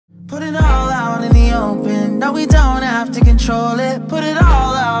No, we don't have to control it. Put it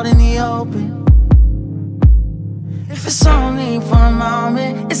all out in the open. If it's only for a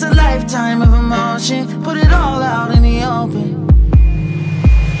moment, it's a lifetime of emotion. Put it all out in the open.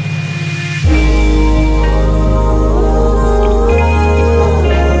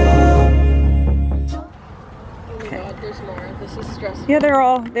 Yeah,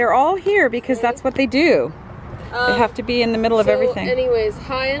 they're all here because that's what they do. They have to be in the middle of everything. Anyways,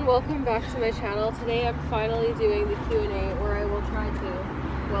 hi and welcome back to my channel. Today I'm finally doing the Q&A, or I will try to,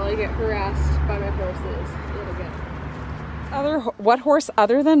 while I get harassed by my horses yet again. What horse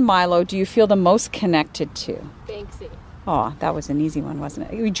other than Milo do you feel the most connected to? Banksy. Oh, that was an easy one,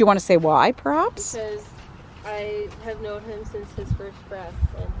 wasn't it? Do you want to say why, perhaps? Because I have known him since his first breath,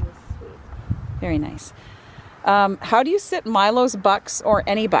 and he's sweet. Very nice. How do you sit Milo's bucks, or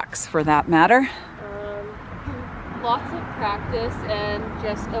any bucks for that matter? Lots of practice and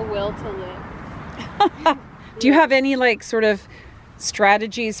just a will to live. Do you have any like sort of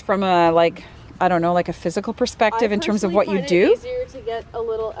strategies from a I don't know, like a physical perspective in terms of what you do? It's easier to get a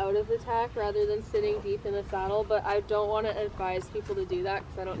little out of the tack rather than sitting deep in the saddle, but I don't want to advise people to do that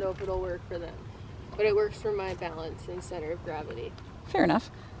because I don't know if it'll work for them. But it works for my balance and center of gravity. Fair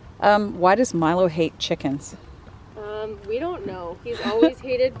enough. Why does Milo hate chickens? We don't know. He's always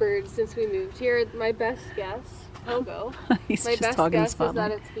hated birds since we moved here. My best guess, Pogo. My best guess is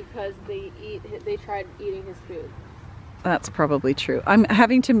that it's because they tried eating his food. That's probably true. I'm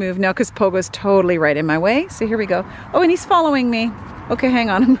having to move now because Pogo's totally right in my way. So here we go. Oh, and he's following me. Okay,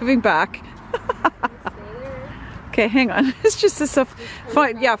 hang on. I'm moving back. Okay, hang on. It's just this stuff.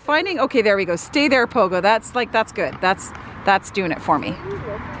 Yeah, finding. Okay, there we go. Stay there, Pogo. That's good. That's doing it for me.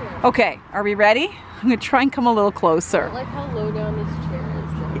 Okay, are we ready? I'm gonna try and come a little closer. I don't like how low down this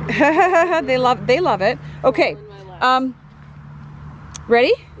chair is. They love it. Okay.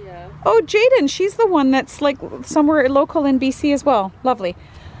 Ready? Yeah. Oh, Jaden, she's the one that's like somewhere local in BC as well. Lovely.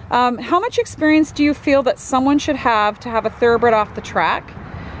 How much experience do you feel that someone should have to have a thoroughbred off the track?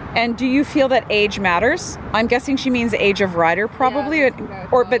 And do you feel that age matters? I'm guessing she means age of rider, probably, yeah,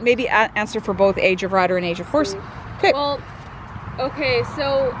 but maybe answer for both age of rider and age of horse. Okay. Well, okay,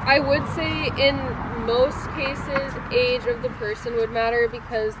 so I would say in most cases, age of the person would matter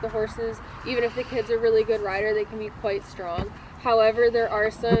because the horses, even if the kid's a really good rider, they can be quite strong. However, there are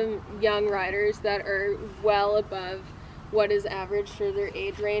some young riders that are well above what is average for their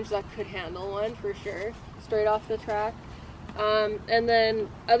age range that could handle one for sure, straight off the track. And then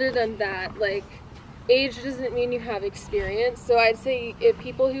other than that, like, age doesn't mean you have experience. So I'd say if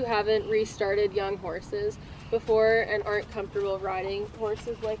people who haven't restarted young horses before and aren't comfortable riding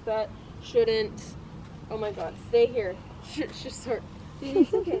horses like that shouldn't, oh my god, stay here. It's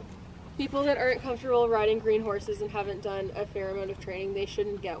okay. People that aren't comfortable riding green horses and haven't done a fair amount of training, they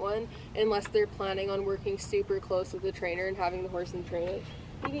shouldn't get one unless they're planning on working super close with the trainer and having the horse in training.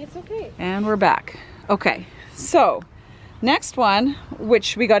 Maybe it's okay. And we're back. Okay, so next one,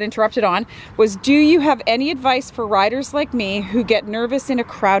 which we got interrupted on, was do you have any advice for riders like me who get nervous in a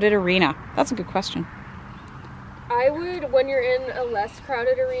crowded arena? That's a good question. I would, when you're in a less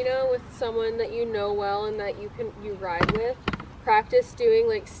crowded arena with someone that you know well and that you ride with, practice doing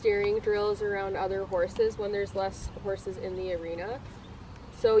like steering drills around other horses when there's less horses in the arena.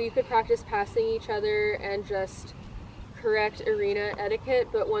 So you could practice passing each other and just correct arena etiquette,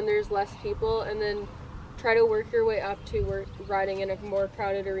 but when there's less people, and then try to work your way up to riding in a more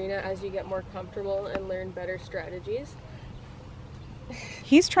crowded arena as you get more comfortable and learn better strategies.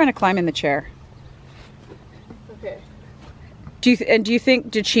 He's trying to climb in the chair. Okay. Do you think,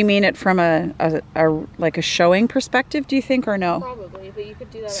 did she mean it from a showing perspective, do you think, or no? Probably, but you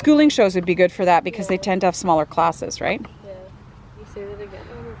could do that. Schooling shows would be good for that because they tend to have smaller classes, right? Yeah. You say that again.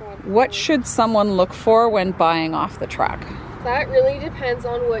 Oh my god. What should someone look for when buying off the track? That really depends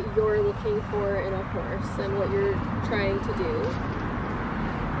on what you're looking for in a horse and what you're trying to do.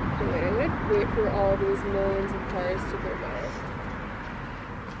 Wait, I'm going to wait for all these millions of cars to go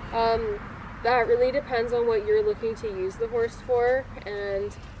by. That really depends on what you're looking to use the horse for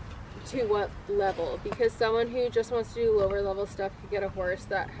and to what level. Because someone who just wants to do lower level stuff could get a horse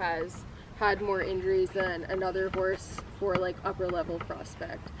that has had more injuries than another horse for like upper level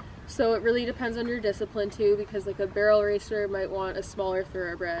prospect. So it really depends on your discipline too, because like a barrel racer might want a smaller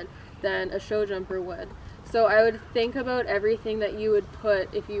thoroughbred than a show jumper would. So I would think about everything that you would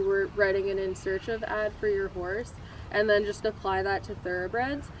put if you were writing an in search of ad for your horse, and then just apply that to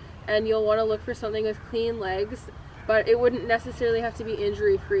thoroughbreds. And you'll want to look for something with clean legs, but it wouldn't necessarily have to be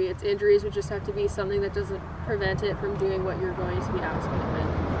injury free. Its injuries would just have to be something that doesn't prevent it from doing what you're going to be asking of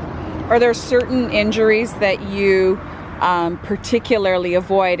it. Are there certain injuries that you particularly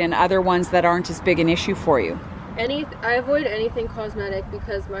avoid, and other ones that aren't as big an issue for you? I avoid anything cosmetic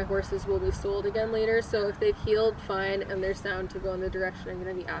because my horses will be sold again later. So if they've healed fine and they're sound to go in the direction I'm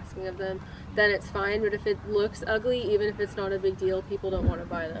going to be asking of them, then it's fine. But if it looks ugly, even if it's not a big deal, people don't want to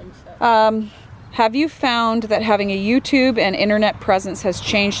buy them. So. Have you found that having a YouTube and internet presence has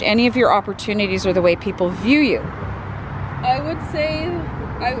changed any of your opportunities or the way people view you? I would say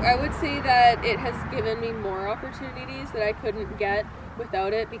that it has given me more opportunities that I couldn't get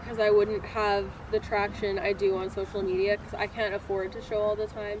without it, because I wouldn't have the traction I do on social media, because I can't afford to show all the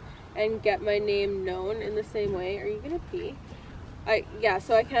time and get my name known in the same way. Are you gonna pee?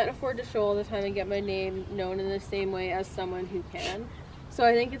 So I can't afford to show all the time and get my name known in the same way as someone who can. So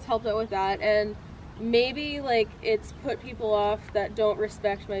I think it's helped out with that, and maybe like it's put people off that don't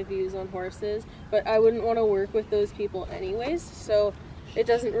respect my views on horses, but I wouldn't want to work with those people anyways, so it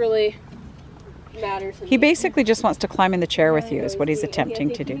doesn't really matter to me. He basically just wants to climb in the chair with you, is what he's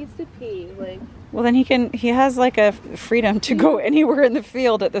attempting to do. He needs to pee, like. Well, then he has like a freedom to go anywhere in the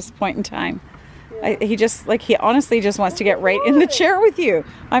field at this point in time. Yeah. He honestly just wants to get right in the chair with you.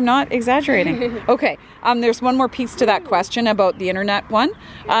 I'm not exaggerating. Okay, there's one more piece to that question about the internet one.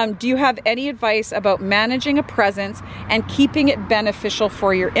 Do you have any advice about managing a presence and keeping it beneficial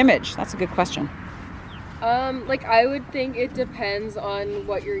for your image? That's a good question. I would think it depends on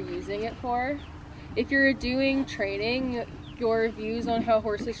what you're using it for. If you're doing training, your views on how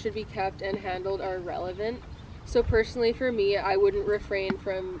horses should be kept and handled are relevant. So personally for me, I wouldn't refrain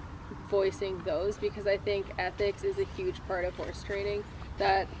from voicing those, because I think ethics is a huge part of horse training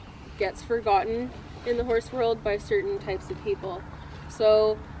that gets forgotten in the horse world by certain types of people.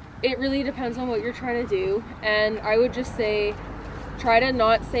 So it really depends on what you're trying to do, and I would just say try to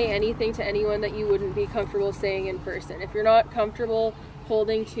not say anything to anyone that you wouldn't be comfortable saying in person. If you're not comfortable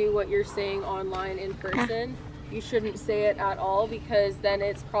holding to what you're saying online in person, you shouldn't say it at all, because then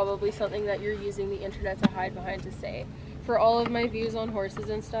it's probably something that you're using the internet to hide behind to say. For all of my views on horses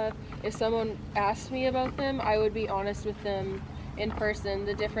and stuff, if someone asked me about them, I would be honest with them in person.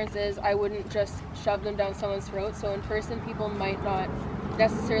 The difference is I wouldn't just shove them down someone's throat, so in person people might not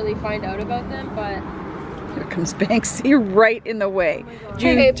necessarily find out about them, but... Here comes Banksy right in the way. Oh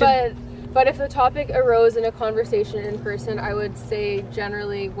okay, but if the topic arose in a conversation in person, I would say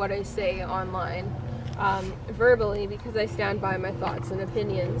generally what I say online, verbally, because I stand by my thoughts and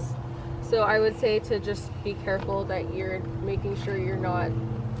opinions. So I would say to just be careful that you're making sure you're not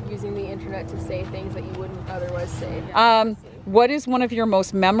using the internet to say things that you wouldn't otherwise say. What is one of your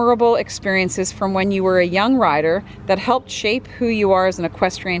most memorable experiences from when you were a young rider that helped shape who you are as an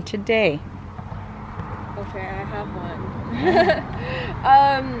equestrian today? Okay, I have one.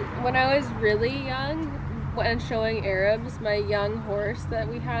 When I was really young, when showing Arabs, my young horse that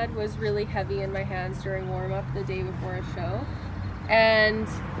we had was really heavy in my hands during warm-up the day before a show. And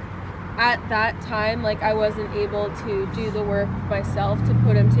at that time, I wasn't able to do the work myself to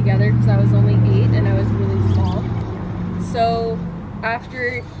put him together because I was only 8 and I was really small. So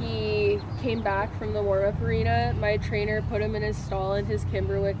after he came back from the warm-up arena, my trainer put him in his stall in his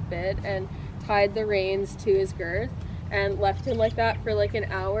Kimberwick bit and tied the reins to his girth and left him like that for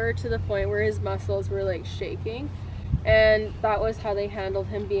an hour, to the point where his muscles were shaking. And that was how they handled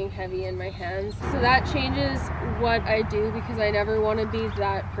him being heavy in my hands. So that changes what I do, because I never want to be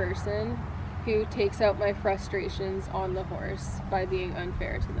that person who takes out my frustrations on the horse by being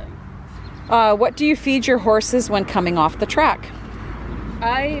unfair to them. What do you feed your horses when coming off the track?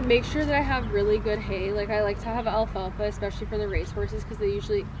 I make sure that I have really good hay. I like to have alfalfa, especially for the race horses, because they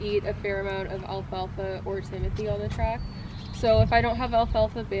usually eat a fair amount of alfalfa or timothy on the track. So if I don't have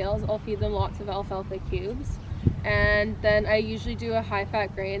alfalfa bales, I'll feed them lots of alfalfa cubes. And then I usually do a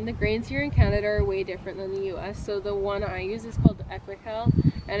high-fat grain. The grains here in Canada are way different than the US. So the one I use is called Equestrian,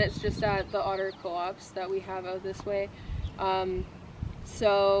 and it's just at the Otter co-ops that we have out this way.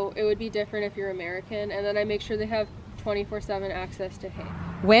 So it would be different if you're American. And then I make sure they have 24/7 access to hay.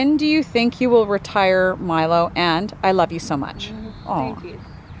 When do you think you will retire Milo? And I love you so much. Thank you.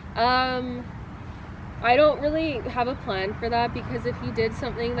 I don't really have a plan for that, because if he did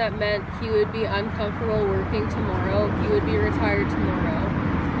something that meant he would be uncomfortable working tomorrow, he would be retired tomorrow.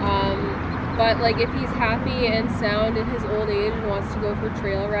 But if he's happy and sound in his old age and wants to go for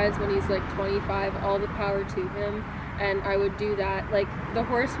trail rides when he's 25, all the power to him, and I would do that. The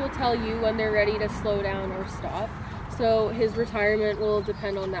horse will tell you when they're ready to slow down or stop. So his retirement will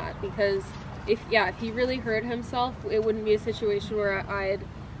depend on that, because if he really hurt himself, it wouldn't be a situation where I'd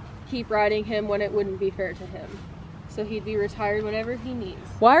keep riding him when it wouldn't be fair to him. So he'd be retired whenever he needs.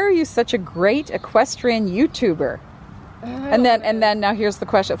 Why are you such a great equestrian YouTuber? And then now here's the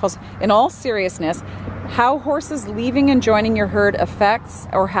question. In all seriousness, how horses leaving and joining your herd affects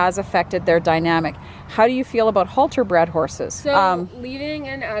or has affected their dynamic. How do you feel about halter bred horses? So leaving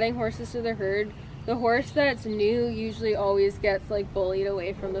and adding horses to the herd, the horse that's new usually always gets like bullied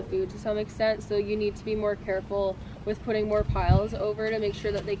away from the food to some extent, so you need to be more careful with putting more piles over to make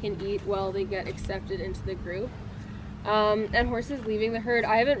sure that they can eat while they get accepted into the group. And horses leaving the herd,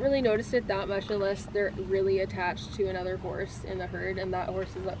 I haven't really noticed it that much unless they're really attached to another horse in the herd and that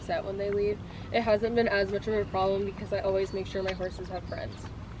horse is upset when they leave. It hasn't been as much of a problem because I always make sure my horses have friends.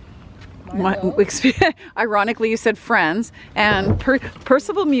 Ironically, you said friends, and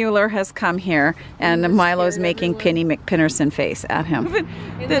Percival Mueller has come here, and Milo's making Penny McPinnerson face at him.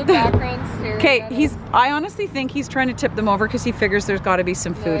 In the background staring. Okay, I honestly think he's trying to tip them over because he figures there's got to be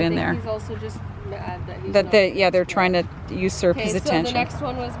some food in there. He's also just mad that he's they're trying to usurp his attention. So the next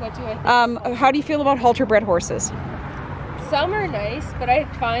one was, what do I think? How do you feel about halter bred horses? Some are nice, but I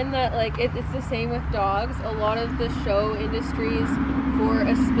find that like it's the same with dogs. A lot of the show industries for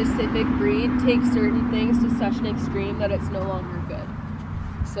a specific breed take certain things to such an extreme that it's no longer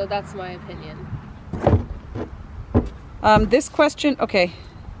good. So that's my opinion. This question, okay.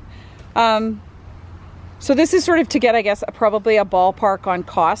 So this is sort of to get, I guess, probably a ballpark on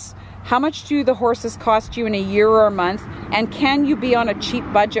costs. How much do the horses cost you in a year or a month? And can you be on a cheap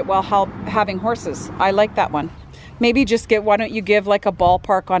budget while having horses? I like that one. Maybe just why don't you give like a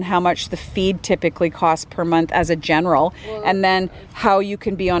ballpark on how much the feed typically costs per month as a general, and then how you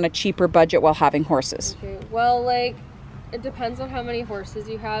can be on a cheaper budget while having horses. Okay, well, like, it depends on how many horses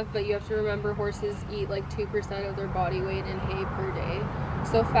you have, but you have to remember horses eat like 2% of their body weight in hay per day.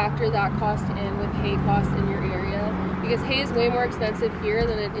 So factor that cost in with hay costs in your area, because hay is way more expensive here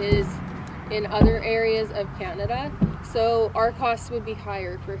than it is in other areas of Canada. So our costs would be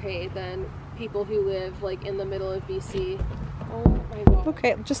higher for hay than people who live like in the middle of BC. Oh my god.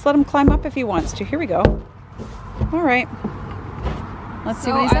 Okay, just let him climb up if he wants to. Here we go. All right. Let's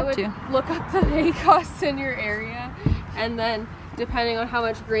see what he's up to. Look up the hay costs in your area, and then depending on how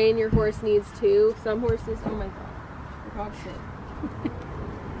much grain your horse needs too. Some horses, oh my god, for God's sake.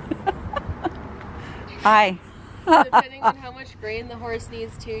 Hi. Depending on how much grain the horse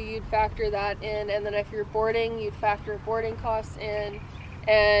needs too, you'd factor that in, and then if you're boarding, you'd factor boarding costs in,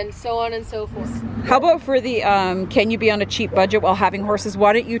 and so on and so forth. How about for the can you be on a cheap budget while having horses?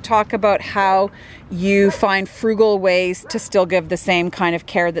 Why don't you talk about how you find frugal ways to still give the same kind of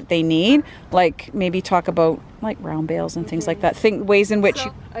care that they need? Like maybe talk about like round bales and things like that. Ways in which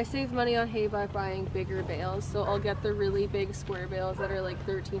I save money on hay by buying bigger bales. So I'll get the really big square bales that are like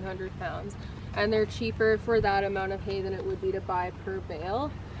 1,300 pounds, and they're cheaper for that amount of hay than it would be to buy per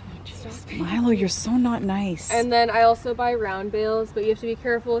bale. Milo, you're so not nice. And then I also buy round bales, but you have to be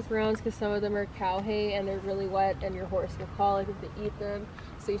careful with rounds because some of them are cow hay and they're really wet and your horse will colic if they eat them.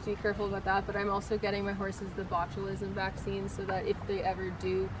 So you have to be careful about that. But I'm also getting my horses the botulism vaccine so that if they ever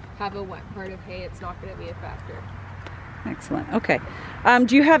do have a wet part of hay, it's not going to be a factor. Excellent. Okay.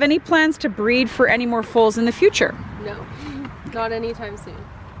 Do you have any plans to breed for any more foals in the future? No, not anytime soon.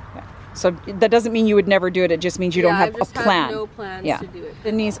 So that doesn't mean you would never do it. It just means you don't have a plan. Have no plans to do it.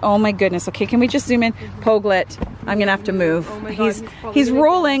 Denise, oh my goodness. Okay, can we just zoom in? Poglet, I'm gonna have to move. Oh my God, he's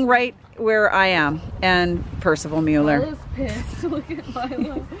rolling right where I am. And Percival Mueller. Milo's pissed. Look at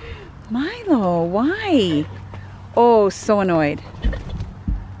Milo. Milo, why? Oh, so annoyed.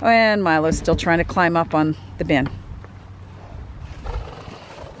 And Milo's still trying to climb up on the bin.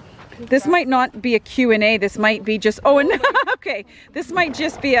 This might not be a Q&A. This might be just, okay. This might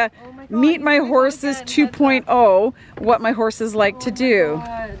just be a meet my horses 2.0, what my horses like to do.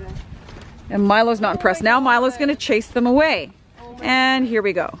 And Milo's not impressed. Now Milo's going to chase them away. And here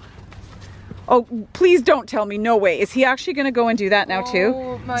we go. Oh, please don't tell me. No way. Is he actually going to go and do that now too?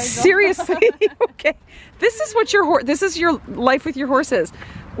 Oh my God. Seriously? Okay. This is what this is your life with your horses.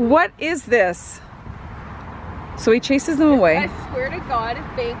 What is this? So he chases them away. I swear to God, if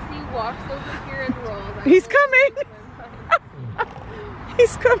Banksy walks over here and rolls, he's coming.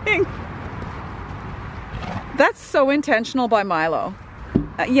 He's coming. That's so intentional by Milo.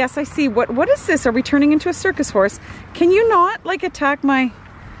 Yes, I see. What is this? Are we turning into a circus horse? Can you not like attack my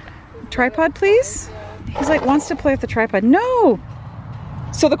tripod, please? He's like wants to play with the tripod. No.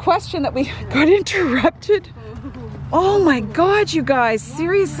 So the question that we got interrupted. Oh my God, you guys,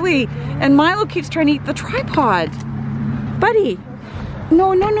 seriously. And Milo keeps trying to eat the tripod. Buddy,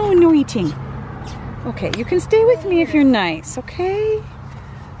 no eating. Okay, you can stay with me if you're nice, okay?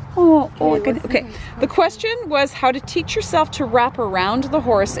 Oh, good. Okay. The question was how to teach yourself to wrap around the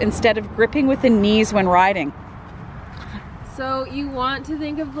horse instead of gripping with the knees when riding. So you want to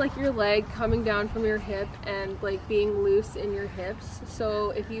think of like your leg coming down from your hip and like being loose in your hips.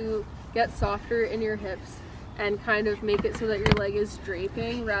 So if you get softer in your hips and kind of make it so that your leg is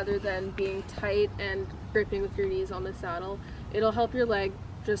draping rather than being tight and gripping with your knees on the saddle. It'll help your leg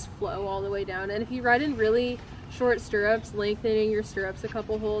just flow all the way down. And if you ride in really short stirrups, lengthening your stirrups a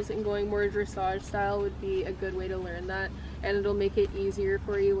couple holes and going more dressage style would be a good way to learn that, and it'll make it easier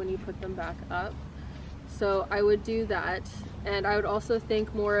for you when you put them back up. So I would do that, and I would also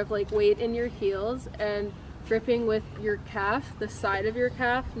think more of like weight in your heels and gripping with your calf, the side of your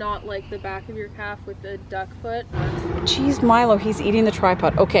calf, not like the back of your calf with the duck foot. Jeez, Milo, he's eating the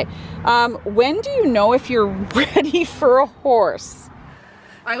tripod. Okay, when do you know if you're ready for a horse?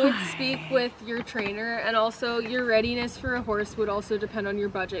 I would speak with your trainer, and also your readiness for a horse would also depend on your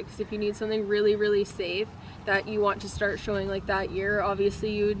budget, because if you need something really, really safe that you want to start showing like that year,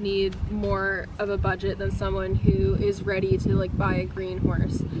 obviously you would need more of a budget than someone who is ready to like buy a green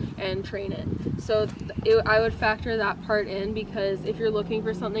horse and train it. So I would factor that part in, because if you're looking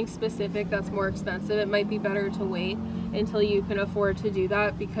for something specific that's more expensive, it might be better to wait until you can afford to do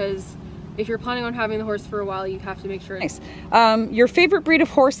that, because if you're planning on having the horse for a while, you have to make sure it's nice. Your favorite breed of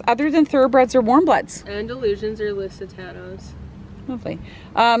horse other than thoroughbreds or warm bloods? Andalusians or Lusitanos. Lovely.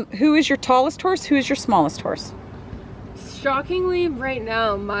 Who is your tallest horse? Who is your smallest horse? Shockingly, right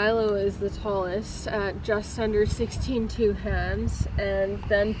now, Milo is the tallest at just under 16 2 hands, and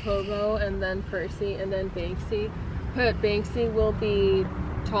then Pogo, and then Percy, and then Banksy. But Banksy will be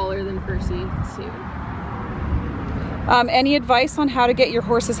taller than Percy soon. Any advice on how to get your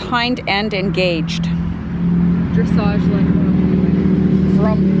horse's hind end engaged? Dressage like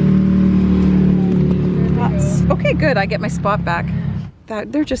that. Okay, good. I get my spot back.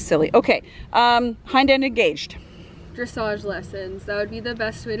 They're just silly. Okay, hind end engaged. Dressage lessons. That would be the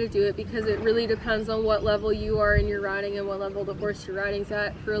best way to do it, because it really depends on what level you are in your riding and what level the horse you're riding's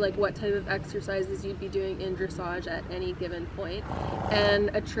at for like what type of exercises you'd be doing in dressage at any given point.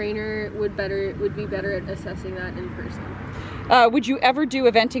 And a trainer would be better at assessing that in person. Would you ever do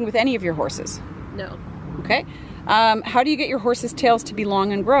eventing with any of your horses? No. Okay. How do you get your horses' tails to be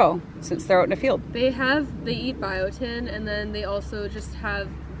long and grow since they're out in a field? They eat biotin, and then they also just have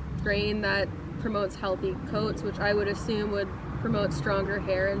grain that promotes healthy coats, which I would assume would promote stronger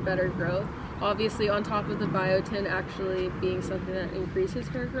hair and better growth. Obviously on top of the biotin actually being something that increases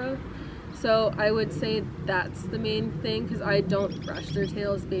hair growth. So I would say that's the main thing, because I don't brush their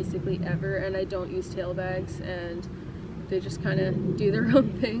tails basically ever, and I don't use tail bags, and they just kind of do their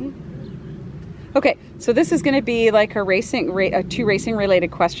own thing. Okay, so this is going to be like two racing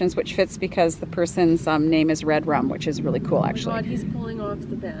related questions, which fits because the person's name is Red Rum, which is really cool actually. Oh my God, he's pulling off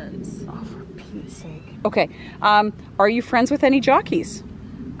the bands. Oh, for Pete's sake. Okay, are you friends with any jockeys?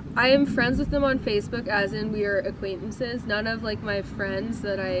 I am friends with them on Facebook, as in we are acquaintances. None of like my friends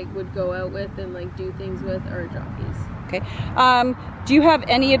that I would go out with and like do things with are jockeys. Okay. Do you have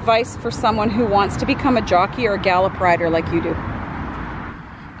any advice for someone who wants to become a jockey or a gallop rider like you do?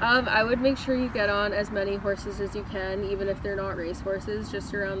 I would make sure you get on as many horses as you can, even if they're not race horses,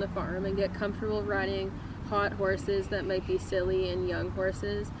 just around the farm, and get comfortable riding hot horses that might be silly and young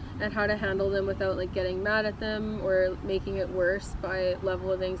horses, and how to handle them without like getting mad at them or making it worse by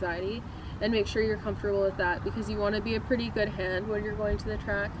level of anxiety. And make sure you're comfortable with that, because you want to be a pretty good hand when you're going to the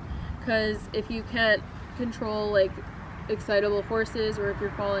track, because if you can't control like excitable horses, or if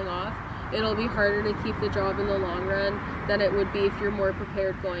you're falling off, it'll be harder to keep the job in the long run than it would be if you're more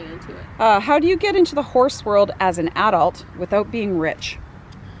prepared going into it. How do you get into the horse world as an adult without being rich?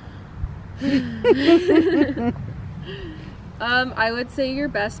 I would say your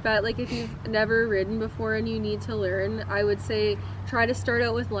best bet, like if you've never ridden before and you need to learn, I would say try to start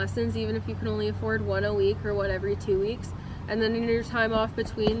out with lessons, even if you can only afford one a week or one every 2 weeks, and then in your time off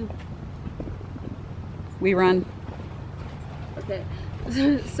between... We run. Okay.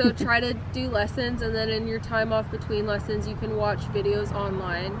 So try to do lessons, and then in your time off between lessons you can watch videos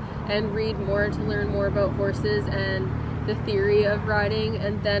online and read more to learn more about horses and the theory of riding,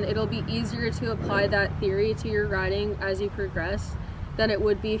 and then it'll be easier to apply that theory to your riding as you progress than it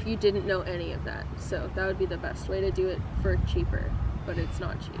would be if you didn't know any of that. So that would be the best way to do it for cheaper, but it's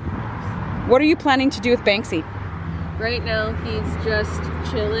not cheap. What are you planning to do with Banksy? Right now he's just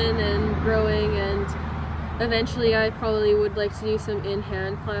chilling and growing, and eventually I probably would like to do some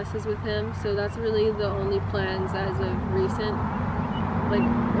in-hand classes with him, so that's really the only plans as of recent,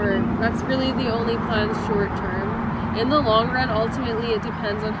 that's really the only plans short term. In the long run, ultimately it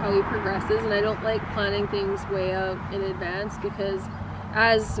depends on how he progresses, and I don't like planning things way out in advance, because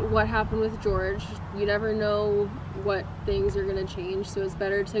as what happened with George, you never know what things are going to change, so it's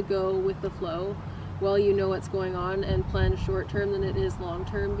better to go with the flow while you know what's going on and plan short term than it is long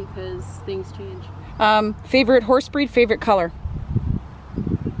term, because things change. Favorite horse breed, favorite color?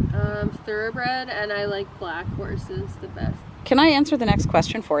 thoroughbred, and I like black horses the best. Can I answer the next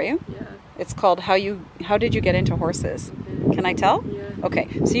question for you? Yeah. It's called how did you get into horses? Okay. Can I tell? Yeah. Okay,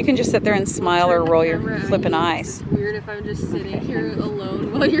 so you can just sit there and smile or roll your flippin' eyes. It's weird if I'm just sitting here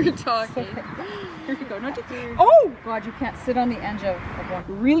alone while you're talking. Here you go. No, just, oh God, you can't sit on the edge of one.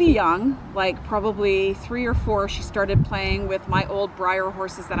 Really young, like probably 3 or 4, she started playing with my old Breyer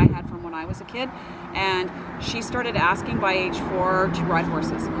horses that I had from when I was a kid, and she started asking by age 4 to ride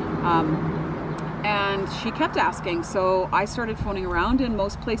horses. And she kept asking, so I started phoning around, and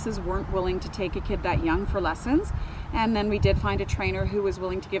most places weren't willing to take a kid that young for lessons. And then we did find a trainer who was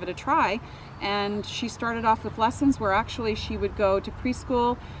willing to give it a try, and she started off with lessons where actually she would go to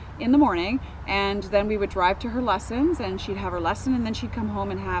preschool in the morning, and then we would drive to her lessons, and she'd have her lesson, and then she'd come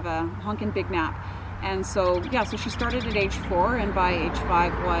home and have a honkin' big nap. And so yeah, so she started at age 4, and by age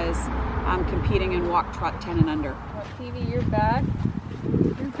 5 was competing in walk, trot, 10 and under. Phoebe, you're back.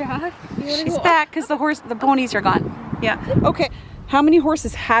 You're back? She's back because the ponies are gone. Yeah. Okay. How many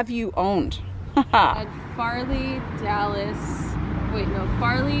horses have you owned? Had Farley, Dallas. Wait, no.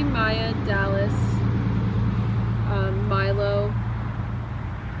 Farley, Maya, Dallas, Milo,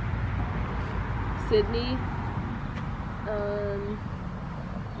 Sydney,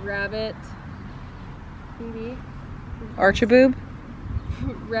 Rabbit, Phoebe, Archiboob,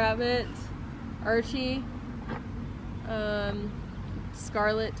 Rabbit, Archie,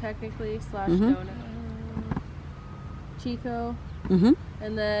 Scarlet technically / Donut, Chico,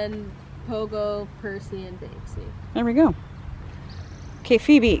 and then Pogo, Percy, and Banksy. There we go. Okay,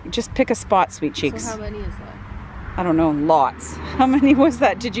 Phoebe, just pick a spot, sweet cheeks. So how many is that? I don't know, lots. How many was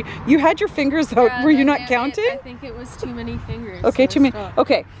that? You had your fingers out, Yeah, were you not counting? I think it was too many fingers. Okay, so too many.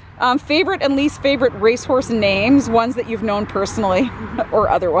 Okay, favorite and least favorite racehorse names, ones that you've known personally or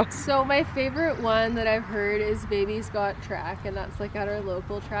otherwise. So my favorite one that I've heard is Baby's Got Track, and that's like at our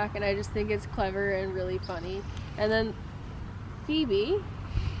local track, and I just think it's clever and really funny. And then Phoebe,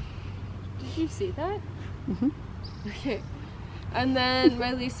 did you see that? Okay. And then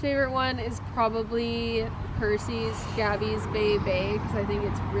my least favorite one is probably Percy's Gabby's Bay Bay, because I think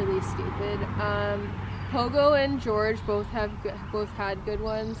it's really stupid. Pogo and George both had good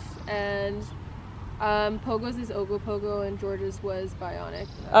ones, and Pogo's is Ogopogo and George's was Bionic.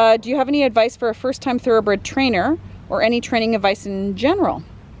 Do you have any advice for a first-time thoroughbred trainer, or any training advice in general?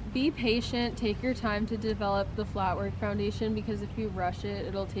 Be patient, take your time to develop the flatwork foundation, because if you rush it,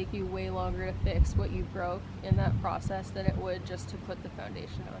 it'll take you way longer to fix what you broke in that process than it would just to put the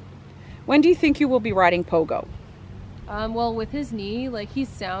foundation on. When do you think you will be riding Pogo? Well, with his knee, like, he's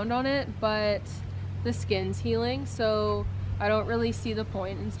sound on it, but the skin's healing, so I don't really see the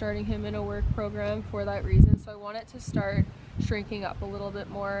point in starting him in a work program for that reason. So I want it to start shrinking up a little bit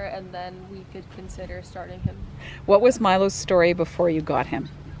more, and then we could consider starting him. What was Milo's story before you got him?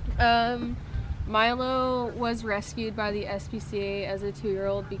 Milo was rescued by the SPCA as a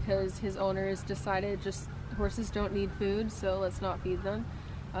 2-year-old because his owners decided just horses don't need food, so let's not feed them.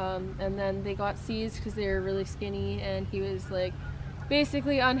 And then they got seized because they were really skinny, and he was like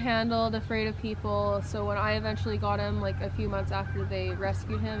basically unhandled, afraid of people. So when I eventually got him, like a few months after they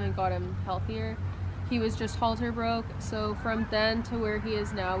rescued him and got him healthier, he was just halter broke. So from then to where he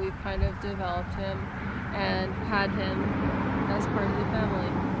is now, we've kind of developed him and had him as part of the family.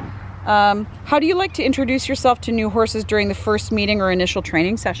 How do you like to introduce yourself to new horses during the first meeting or initial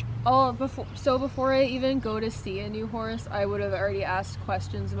training session? Oh, before I even go to see a new horse, I would have already asked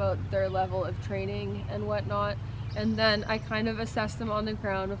questions about their level of training and whatnot, and then I kind of assess them on the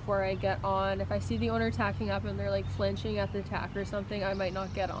ground before I get on. If I see the owner tacking up and they're like flinching at the tack or something, I might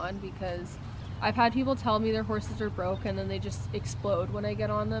not get on, because I've had people tell me their horses are broke and then they just explode when I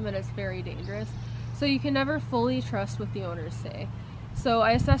get on them, and it's very dangerous. So you can never fully trust what the owners say. So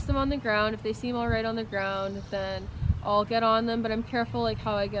I assess them on the ground. If they seem all right on the ground, then I'll get on them, but I'm careful like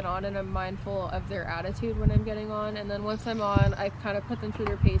how I get on, and I'm mindful of their attitude when I'm getting on. And then once I'm on, I kind of put them through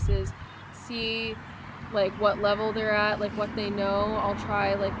their paces, see like what level they're at, like what they know. I'll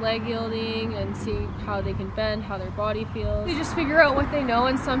try like leg yielding and see how they can bend, how their body feels. We just figure out what they know,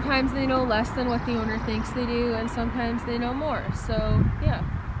 and sometimes they know less than what the owner thinks they do, and sometimes they know more. So yeah.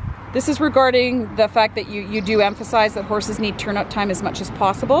 This is regarding the fact that you do emphasize that horses need turnout time as much as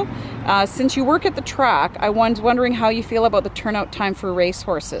possible. Since you work at the track, I was wondering how you feel about the turnout time for race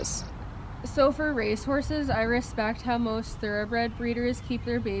horses. So for race horses, I respect how most thoroughbred breeders keep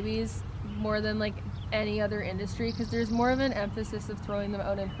their babies more than like any other industry, because there's more of an emphasis of throwing them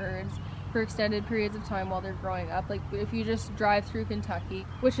out in herds for extended periods of time while they're growing up. Like if you just drive through Kentucky,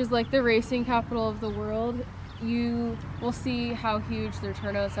 which is like the racing capital of the world, you will see how huge their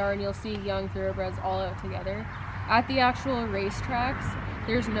turnouts are, and you'll see young thoroughbreds all out together. At the actual racetracks,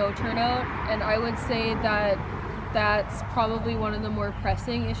 there's no turnout, and I would say that that's probably one of the more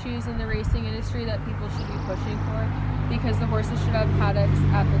pressing issues in the racing industry that people should be pushing for, because the horses should have paddocks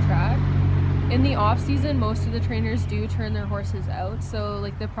at the track. In the off season, most of the trainers do turn their horses out, so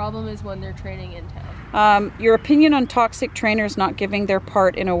like the problem is when they're training in town. Your opinion on toxic trainers not giving their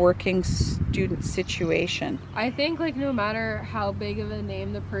part in a working student situation? I think like no matter how big of a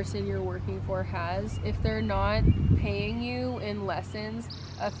name the person you're working for has, if they're not paying you in lessons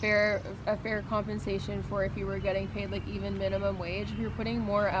a fair compensation for if you were getting paid like even minimum wage, if you're putting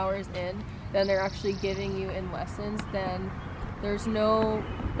more hours in than they're actually giving you in lessons, then there's no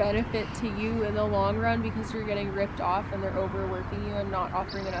benefit to you in the long run, because you're getting ripped off and they're overworking you and not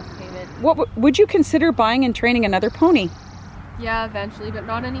offering enough payment. What would you consider buying and training another pony? Yeah, eventually, but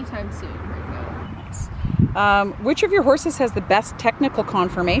not anytime soon right now. Which of your horses has the best technical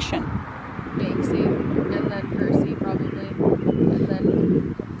conformation? Banksy, and then Percy probably,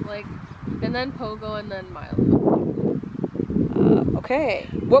 and then Pogo, and then Milo. Okay.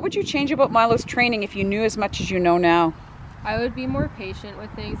 What would you change about Milo's training if you knew as much as you know now? I would be more patient with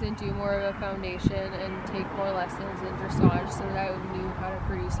things and do more of a foundation and take more lessons in dressage so that I knew how to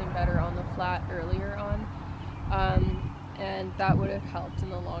produce him better on the flat earlier on. And that would have helped in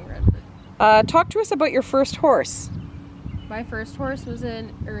the long run. Talk to us about your first horse. My first horse was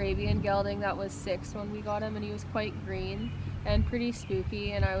an Arabian gelding that was 6 when we got him, and he was quite green and pretty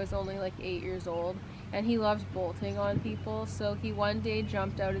spooky, and I was only like 8 years old. And he loves bolting on people, so he one day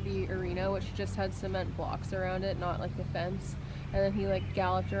jumped out of the arena, which just had cement blocks around it, not like the fence, and then he like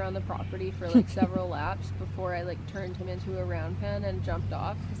galloped around the property for like several laps before I like turned him into a round pen and jumped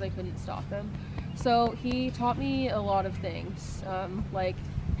off because I couldn't stop him. So he taught me a lot of things, like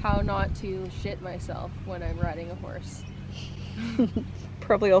how not to shit myself when I'm riding a horse.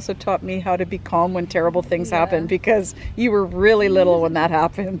 Probably also taught me how to be calm when terrible things happen, because you were really little when that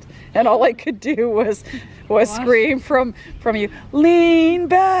happened, and all I could do was scream from you, lean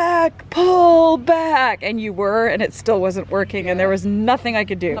back, pull back, and you were, and it still wasn't working, and there was nothing I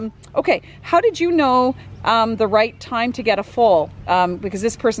could do. Okay, how did you know the right time to get a foal? Because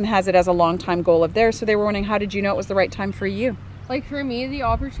this person has it as a long time goal of theirs, so they were wondering, how did you know it was the right time for you? Like for me, the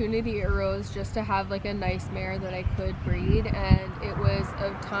opportunity arose just to have like a nice mare that I could breed, and it was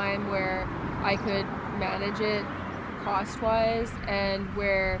a time where I could manage it cost-wise, and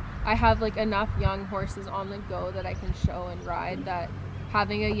where I have like enough young horses on the go that I can show and ride, that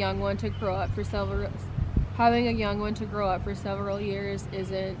having a young one to grow up for several years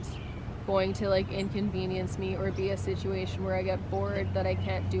isn't going to like inconvenience me or be a situation where I get bored that I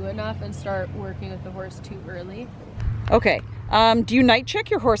can't do enough and start working with the horse too early. Okay. Do you night check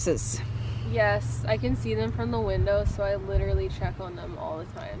your horses? Yes, I can see them from the window, so I literally check on them all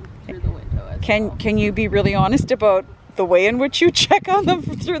the time through the window as well. Can you be really honest about the way in which you check on them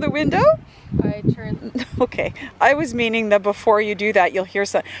through the window? Okay, I was meaning that before you do that, you'll hear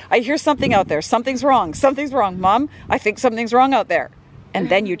I hear something out there. Something's wrong. Something's wrong, Mom. I think something's wrong out there. And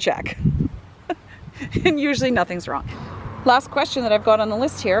then you check. And usually nothing's wrong. Last question that I've got on the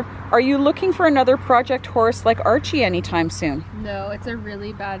list here. Are you looking for another project horse like Archie anytime soon? No, it's a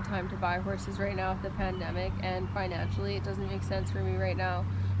really bad time to buy horses right now with the pandemic, and financially it doesn't make sense for me right now.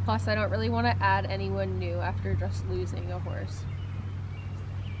 Plus, I don't really want to add anyone new after just losing a horse.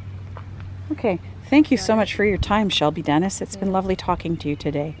 Okay, thank you so much for your time, Shelby Dennis. It's been lovely talking to you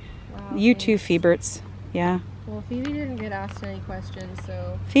today. Wow, you too, Phoeberts. Yeah. Well, Phoebe didn't get asked any questions,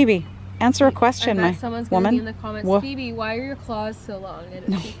 so... Phoebe, answer a question, my someone's woman. Gonna be in the comments, Phoebe, why are your claws so long?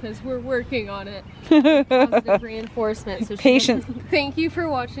 And it's because we're working on it. Positive reinforcement. So Patience. Thank you for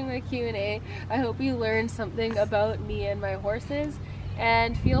watching my Q&A. I hope you learned something about me and my horses.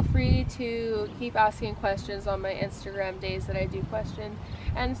 And feel free to keep asking questions on my Instagram days that I do questions,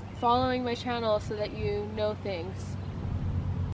 and following my channel so that you know things.